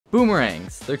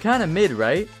Boomerangs. They're kind of mid,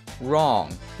 right?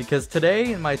 Wrong. Because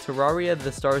today in my Terraria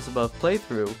The Stars Above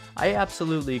playthrough, I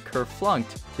absolutely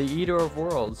kerflunked the Eater of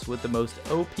Worlds with the most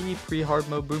OP pre-hard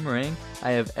mode boomerang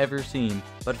I have ever seen.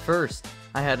 But first,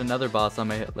 I had another boss on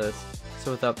my hit list.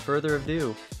 So without further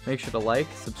ado, make sure to like,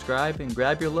 subscribe, and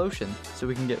grab your lotion so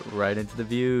we can get right into the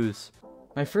views.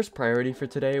 My first priority for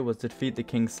today was to defeat the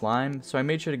King Slime, so I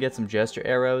made sure to get some gesture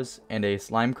arrows and a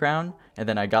slime crown, and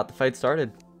then I got the fight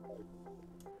started.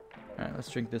 Alright, let's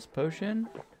drink this potion,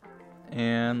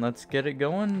 and let's get it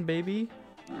going, baby.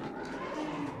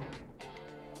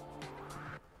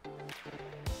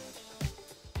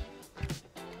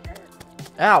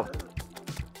 Ow!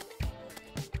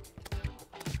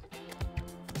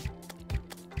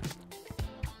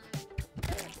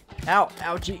 Ow,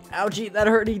 ouchie, ouchie, that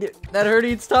hurted, that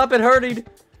hurted, stop it hurted.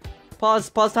 Pause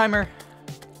timer.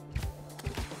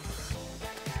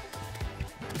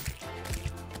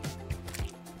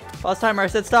 Pause timer, I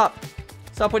said stop.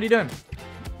 Stop, what are you doing?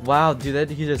 Wow, dude,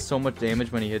 he does so much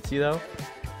damage when he hits you though.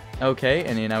 Okay,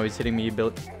 and now he's hitting me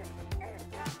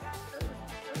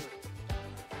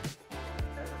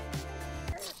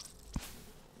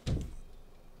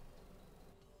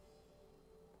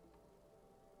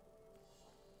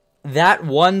That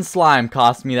one slime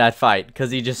cost me that fight,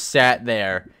 because he just sat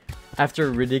there. After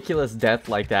a ridiculous death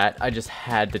like that, I just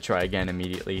had to try again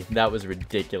immediately. That was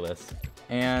ridiculous.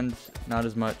 And not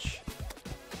as much.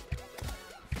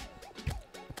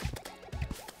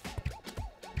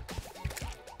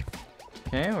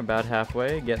 Okay, we're about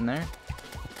halfway, getting there.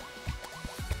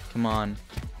 Come on,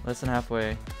 less than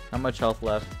halfway. Not much health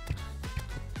left.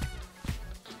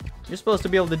 You're supposed to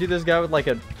be able to do this guy with like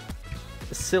a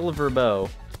silver bow.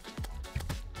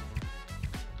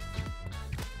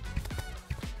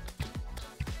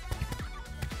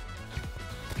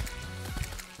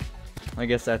 I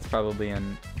guess that's probably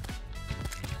in...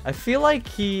 I feel like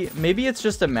maybe it's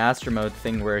just a master mode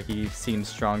thing where he seems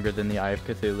stronger than the Eye of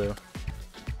Cthulhu.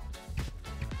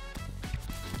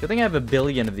 Good thing I have a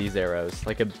billion of these arrows.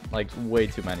 Like way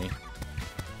too many.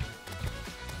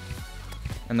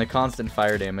 And the constant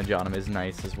fire damage on him is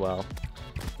nice as well.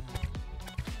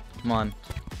 Come on.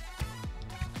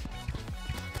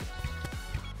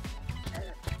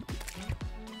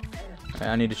 Okay,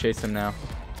 I need to chase him now.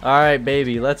 Alright,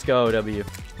 baby, let's go, W.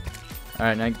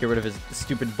 Alright, now get rid of his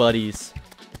stupid buddies.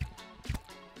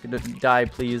 Die,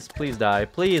 please. Please die.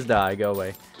 Please die. Go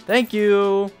away. Thank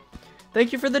you!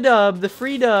 Thank you for the dub, the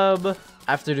free dub!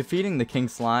 After defeating the King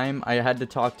Slime, I had to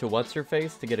talk to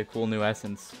What's-Her-Face to get a cool new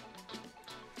essence.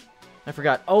 I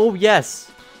forgot. Oh, yes!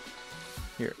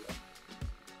 Here.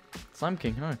 Slime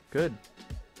King, huh? Good.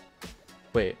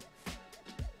 Wait.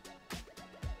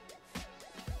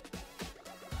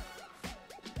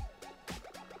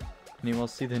 Anyone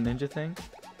else see the ninja thing?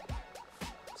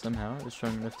 Somehow, it was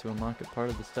strong enough to unlock a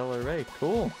part of the stellar array.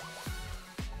 Cool.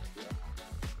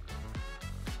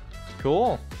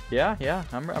 Cool. Yeah,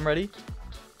 I'm ready.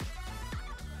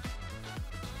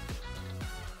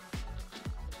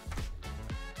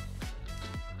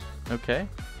 Okay.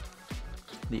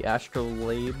 The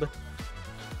astrolabe.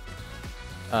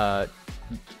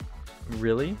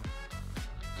 Really?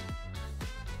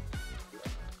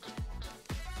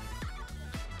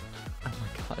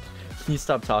 Can you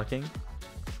stop talking?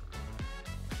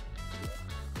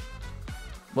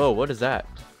 Whoa, what is that?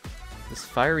 This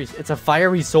fiery... It's a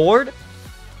fiery sword?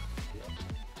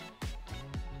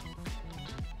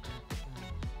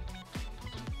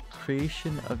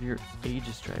 Creation of your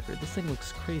Aegis driver. This thing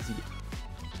looks crazy.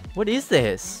 What is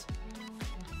this?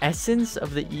 Essence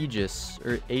of the Aegis.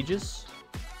 Or Aegis?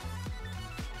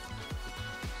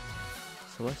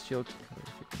 Celestial...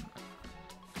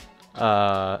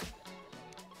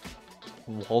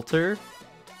 Walter?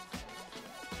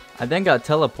 I then got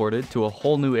teleported to a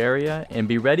whole new area, and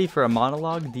be ready for a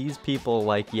monologue. These people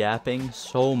like yapping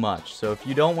so much, so if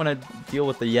you don't want to deal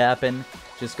with the yapping,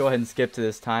 just go ahead and skip to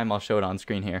this time. I'll show it on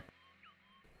screen here.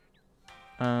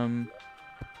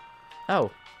 Oh.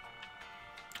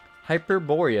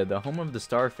 Hyperborea, the home of the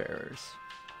Starfarers.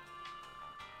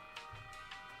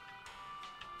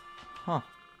 Huh.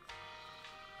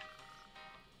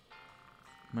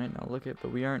 Might not look it,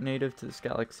 but we aren't native to this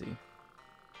galaxy.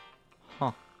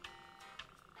 Huh.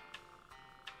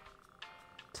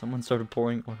 Someone started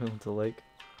pouring oil into the lake.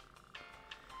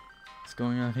 What's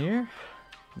going on here?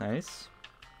 Nice.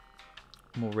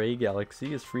 Moray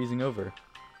Galaxy is freezing over.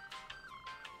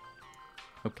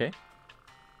 Okay.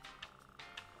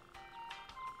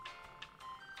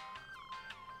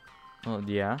 Well,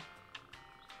 yeah.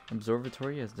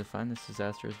 Observatory has defined this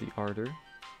disaster as the Ardor.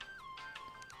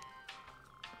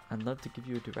 I'd love to give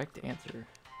you a direct answer.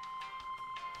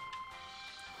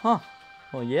 Huh.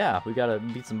 Well, yeah, we gotta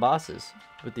beat some bosses.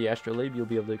 With the astrolabe, you'll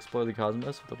be able to explore the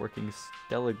cosmos with a working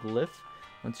stellaglyph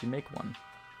once you make one.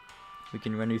 We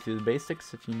can run you through the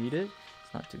basics if you need it.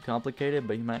 It's not too complicated,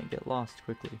 but you might get lost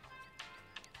quickly.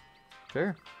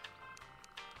 Sure.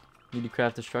 You need to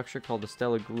craft a structure called a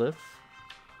stellaglyph.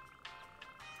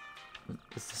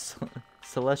 It's the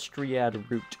Celestiad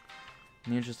root.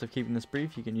 In the interest of keeping this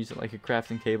brief, you can use it like a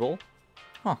crafting table.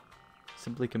 Huh.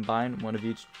 Simply combine one of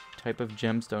each type of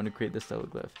gemstone to create the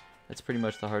stellaglyph. That's pretty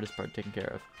much the hardest part taken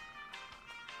care of.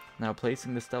 Now,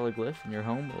 placing the stellaglyph in your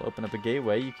home will open up a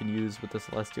gateway you can use with the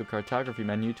Celestial Cartography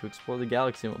menu to explore the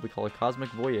galaxy in what we call a cosmic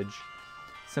voyage.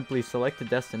 Simply select a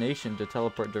destination to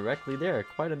teleport directly there.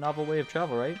 Quite a novel way of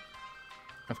travel, right?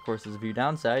 Of course, there's a few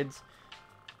downsides.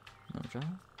 No travel?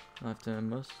 Left to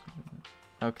most.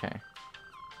 Okay.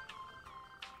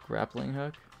 Grappling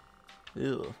hook?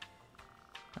 Ew.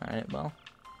 Alright, well.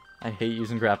 I hate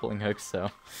using grappling hooks,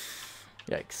 so.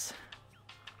 Yikes.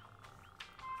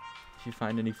 If you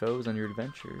find any foes on your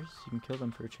adventures, you can kill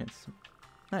them for a chance.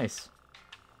 Nice.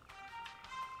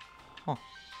 Huh.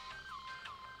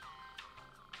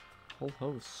 Whole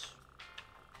host.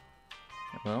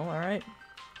 Well, alright.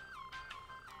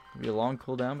 It'll be a long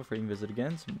cooldown before you can visit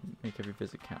again, so make every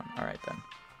visit count. Alright then.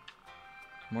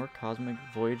 More cosmic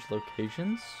voyage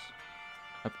locations.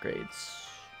 Upgrades.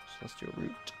 Celestial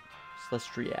root.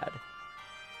 Celestiad.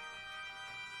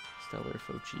 Stellar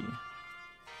Foci.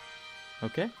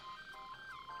 Okay.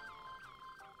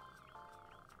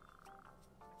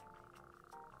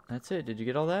 That's it. Did you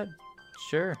get all that?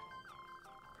 Sure.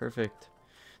 Perfect.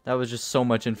 That was just so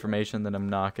much information that I'm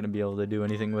not going to be able to do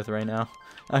anything with right now.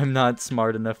 I'm not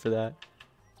smart enough for that.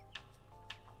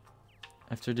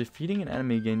 After defeating an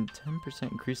enemy, gain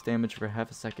 10% increased damage for half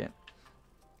a second.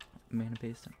 Mana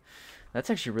based. That's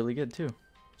actually really good too.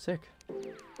 Sick.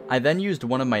 I then used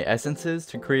one of my essences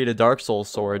to create a Dark Souls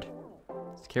sword.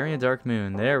 It's carrying a Dark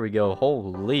Moon. There we go.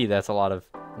 Holy, that's a lot of...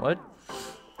 What?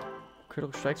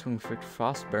 Critical strikes when inflict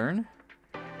frost burn.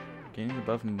 Gaining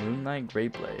above Moonlight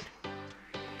Great Blade.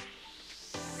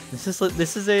 This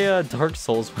is a Dark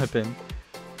Souls weapon.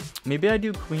 Maybe I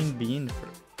do Queen Bean for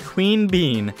Queen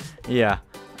Bean. Yeah.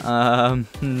 No,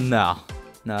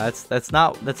 that's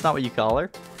not what you call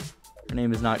her. Her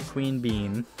name is not Queen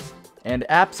Bean. And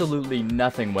absolutely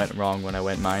nothing went wrong when I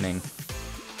went mining.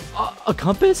 A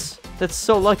compass? That's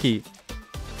so lucky.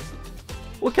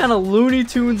 What kind of Looney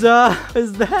Tunes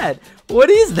is that? What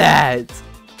is that?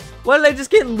 Why did I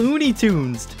just get Looney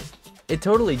Tunes? It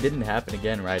totally didn't happen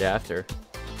again right after.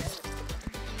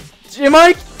 Am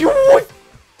I...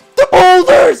 The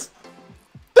boulders!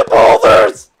 The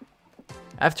boulders!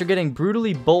 After getting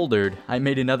brutally bouldered, I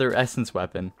made another essence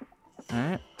weapon.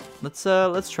 Alright,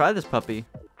 let's try this puppy.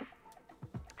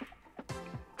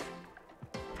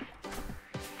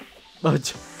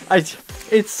 But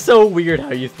it's so weird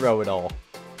how you throw it all.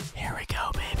 Here we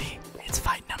go, baby. It's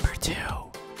fight number 2.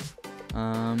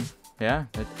 Yeah,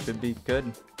 that should be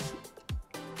good.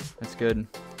 That's good.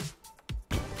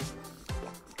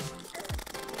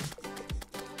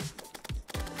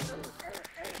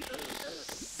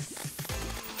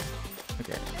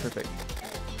 Okay, perfect.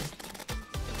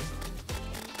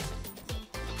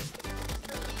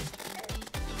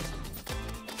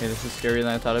 Okay, this is scarier than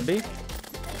I thought it'd be.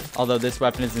 Although this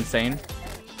weapon is insane.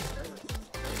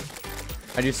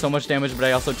 I do so much damage, but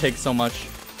I also take so much.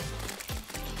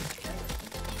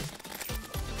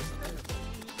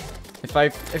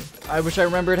 If I wish I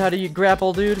remembered how to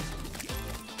grapple, dude.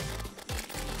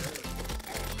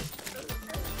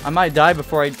 I might die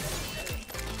before I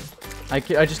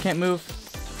just can't move.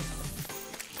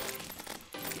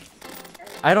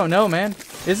 I don't know, man.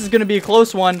 This is gonna be a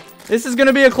close one. This is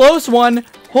gonna be a close one.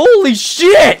 Holy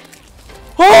shit!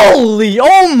 Holy!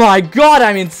 Oh my god,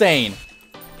 I'm insane!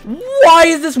 Why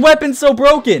is this weapon so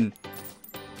broken?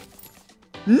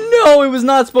 No, it was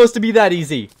not supposed to be that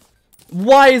easy.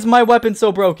 Why is my weapon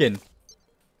so broken?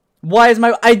 Why is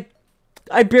my...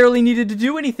 I barely needed to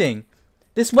do anything.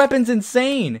 This weapon's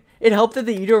insane. It helped that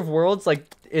the Eater of Worlds,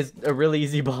 like, is a really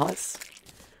easy boss.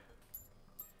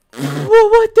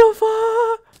 What the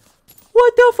fuck?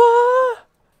 What the fuck?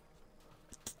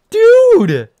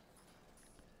 Dude!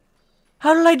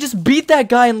 How did I just beat that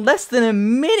guy in less than a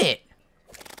minute?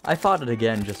 I fought it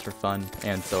again just for fun,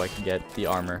 and so I could get the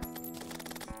armor.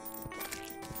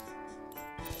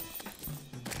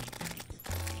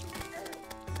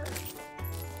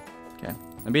 Okay,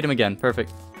 I beat him again.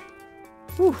 Perfect.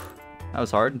 Whew, that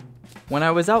was hard. When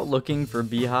I was out looking for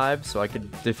beehives so I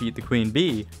could defeat the queen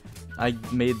bee, I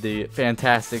made the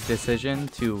fantastic decision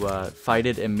to fight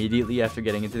it immediately after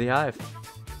getting into the hive.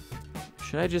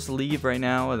 Should I just leave right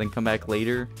now and then come back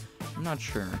later? I'm not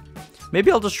sure.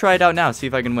 Maybe I'll just try it out now, see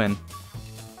if I can win.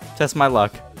 Test my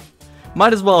luck.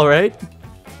 Might as well, right?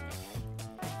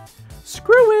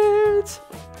 Screw it!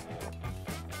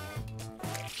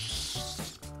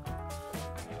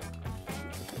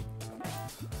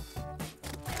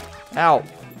 Ow.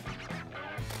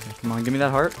 Come on, give me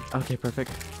that heart. Okay,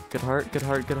 perfect. Good heart, good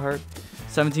heart, good heart.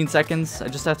 17 seconds. I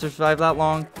just have to survive that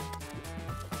long.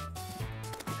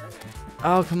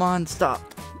 Oh, come on, stop.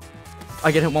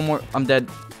 I get hit one more. I'm dead.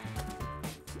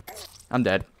 I'm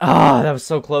dead. Ah, that was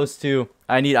so close too.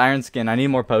 I need iron skin. I need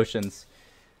more potions.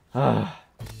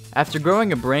 After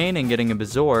growing a brain and getting a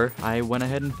Bazoar, I went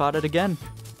ahead and fought it again.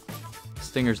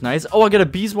 Stinger's nice. Oh, I got a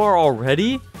Bezoar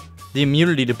already? The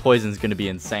immunity to poison is going to be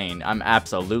insane. I'm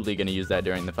absolutely going to use that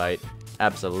during the fight.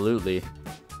 Absolutely.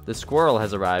 The squirrel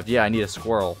has arrived. Yeah, I need a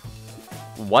squirrel.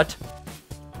 What?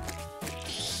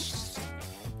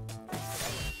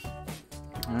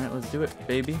 Alright, let's do it,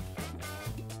 baby.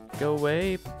 Go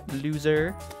away,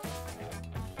 loser.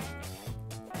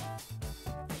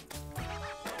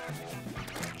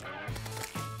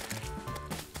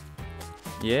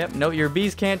 Yep, no, your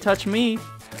bees can't touch me.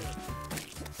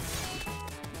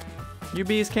 Your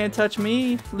bees can't touch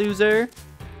me, loser.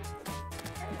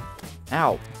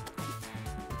 Ow.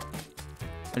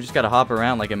 I just gotta hop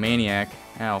around like a maniac.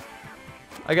 Ow.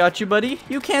 I got you, buddy.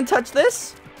 You can't touch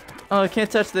this. Oh, I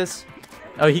can't touch this.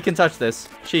 Oh, he can touch this.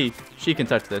 She can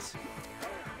touch this.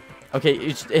 Okay,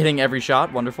 it's hitting every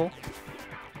shot. Wonderful.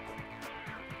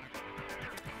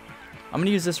 I'm gonna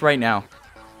use this right now.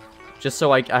 Just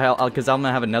so because I'm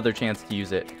gonna have another chance to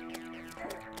use it.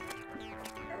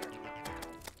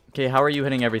 Okay, how are you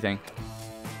hitting everything?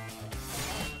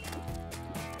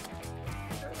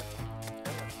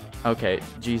 Okay,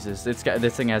 Jesus, this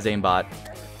thing has aimbot.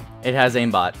 It has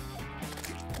aimbot.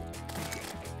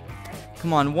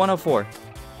 Come on, 104.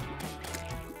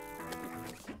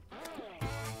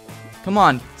 Come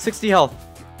on, 60 health.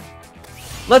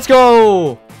 Let's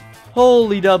go!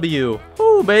 Holy W.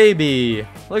 Ooh, baby.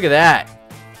 Look at that.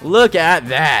 Look at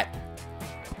that.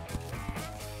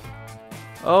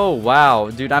 Oh,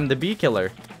 wow. Dude, I'm the bee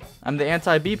killer. I'm the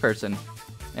anti-bee person.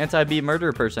 Anti-bee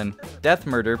murder person. Death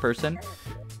murder person.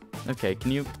 Okay,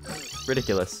 can you...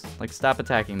 Ridiculous. Like, stop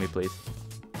attacking me, please.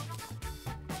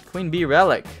 Queen Bee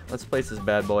Relic. Let's place this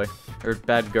bad boy. Or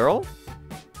bad girl?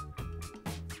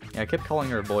 Yeah, I kept calling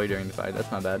her a boy during the fight.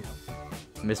 That's not bad.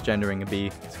 Misgendering a bee.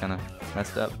 It's kind of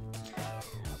messed up.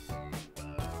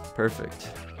 Perfect.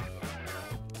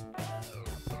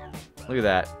 Look at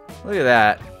that. Look at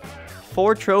that.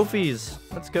 4 trophies.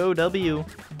 Let's go, W.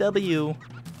 W.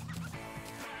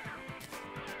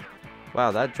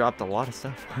 Wow, that dropped a lot of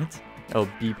stuff. What? Oh,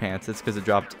 bee pants. It's because it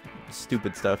dropped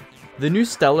stupid stuff. The new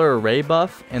Stellar Array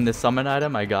buff and the summon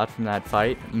item I got from that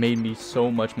fight made me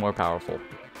so much more powerful.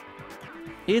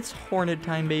 It's Hornet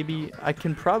time, baby. I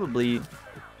can probably...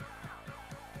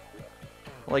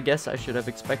 Well, I guess I should have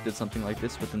expected something like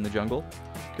this within the jungle.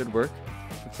 Good work.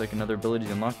 Looks like another ability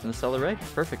is unlocked in the Stellar Array.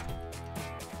 Perfect.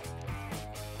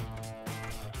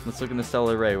 Let's look in the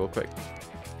Stellar Array real quick.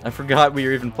 I forgot we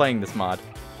were even playing this mod.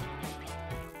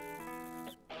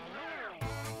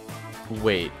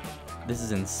 Wait. This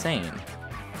is insane.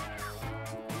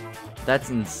 That's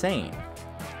insane.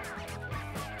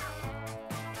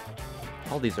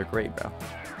 All these are great, bro.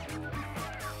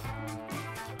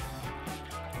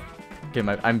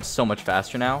 Okay, I'm so much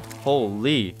faster now.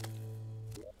 Holy.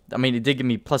 I mean, it did give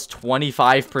me plus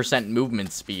 25%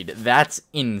 movement speed. That's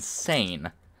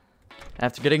insane.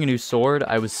 After getting a new sword,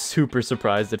 I was super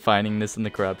surprised at finding this in the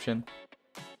corruption.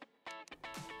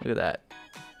 Look at that.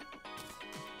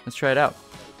 Let's try it out.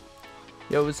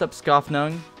 Yo, what's up,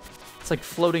 Scoffnung? It's like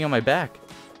floating on my back.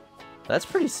 That's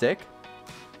pretty sick.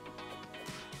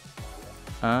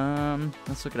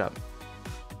 Let's look it up.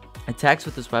 Attacks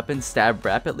with this weapon stab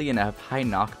rapidly and have high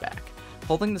knockback.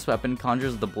 Holding this weapon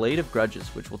conjures the Blade of Grudges,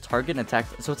 which will target and attack.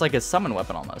 So it's like a summon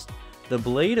weapon almost. The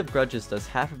Blade of Grudges does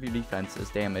half of your defense's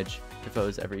damage to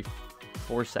foes every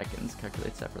 4 seconds.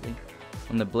 Calculate separately.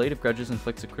 When the Blade of Grudges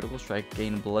inflicts a critical strike,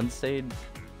 gain Bloodstained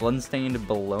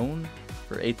Balone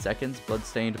for 8 seconds.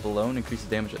 Bloodstained Balone increases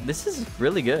damage. This is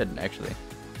really good, actually.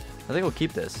 I think we'll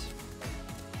keep this.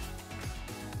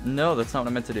 No, that's not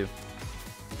what I meant to do.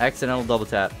 Accidental double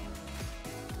tap.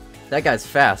 That guy's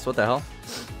fast. What the hell?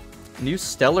 New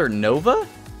Stellar Nova?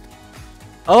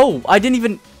 Oh, it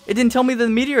didn't tell me the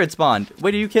meteor had spawned.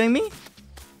 Wait, are you kidding me?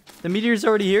 The meteor's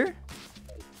already here?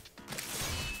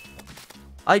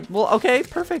 Well, okay,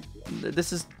 perfect.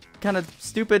 This is kind of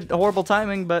stupid, horrible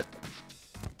timing, but...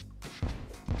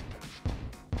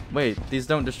 Wait, these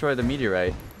don't destroy the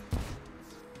meteorite.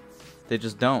 They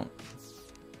just don't.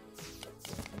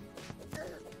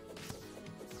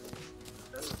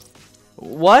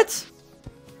 What?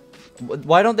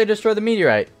 Why don't they destroy the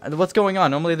meteorite? What's going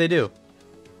on? Normally they do.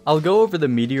 I'll go over the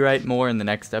meteorite more in the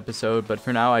next episode, but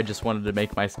for now I just wanted to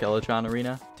make my Skeletron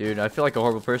arena. Dude, I feel like a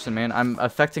horrible person, man. I'm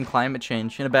affecting climate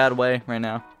change in a bad way right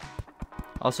now.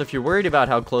 Also, if you're worried about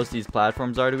how close these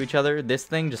platforms are to each other, this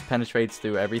thing just penetrates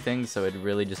through everything, so it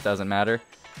really just doesn't matter.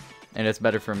 And it's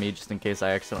better for me just in case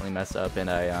I accidentally mess up and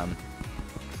I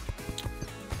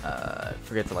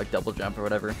forget to like double jump or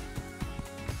whatever.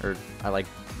 Or I like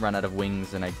run out of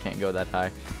wings and I can't go that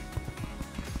high.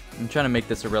 I'm trying to make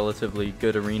this a relatively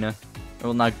good arena.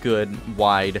 Well, not good,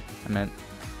 wide, I meant.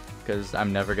 Because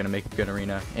I'm never going to make a good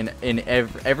arena.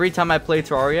 Every time I play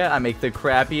Terraria, I make the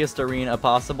crappiest arena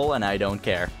possible, and I don't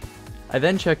care. I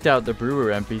then checked out the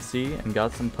Brewer NPC and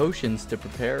got some potions to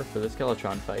prepare for the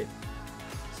Skeletron fight.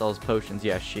 Sells potions,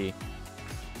 yeah, she.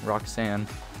 Roxanne.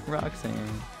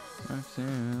 Roxanne.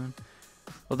 Roxanne.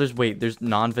 Oh, there's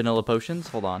non-vanilla potions?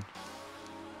 Hold on.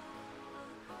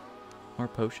 More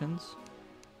potions?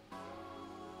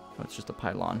 Oh, it's just a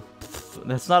pylon.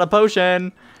 That's not a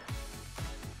potion!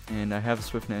 And I have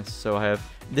swiftness, so I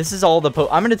have... This is all the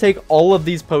I'm going to take all of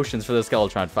these potions for the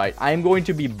Skeletron fight. I am going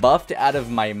to be buffed out of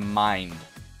my mind.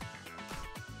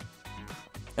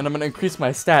 And I'm going to increase my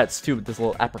stats, too, with this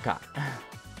little apricot.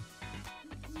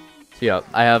 So, yeah,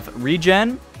 I have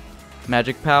regen,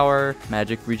 magic power,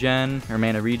 magic regen, or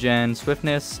mana regen,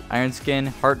 swiftness, iron skin,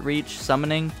 heart reach,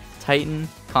 summoning, titan,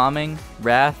 calming,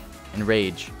 wrath, and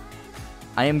rage.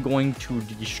 I am going to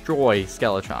destroy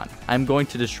Skeletron. I'm going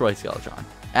to destroy Skeletron.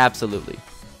 Absolutely.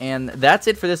 And that's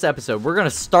it for this episode. We're going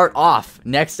to start off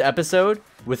next episode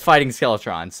with fighting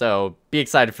Skeletron. So be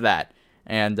excited for that.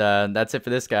 And that's it for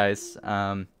this, guys.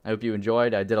 I hope you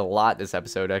enjoyed. I did a lot this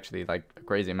episode, actually, like a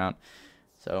crazy amount.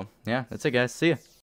 So yeah, that's it, guys. See ya.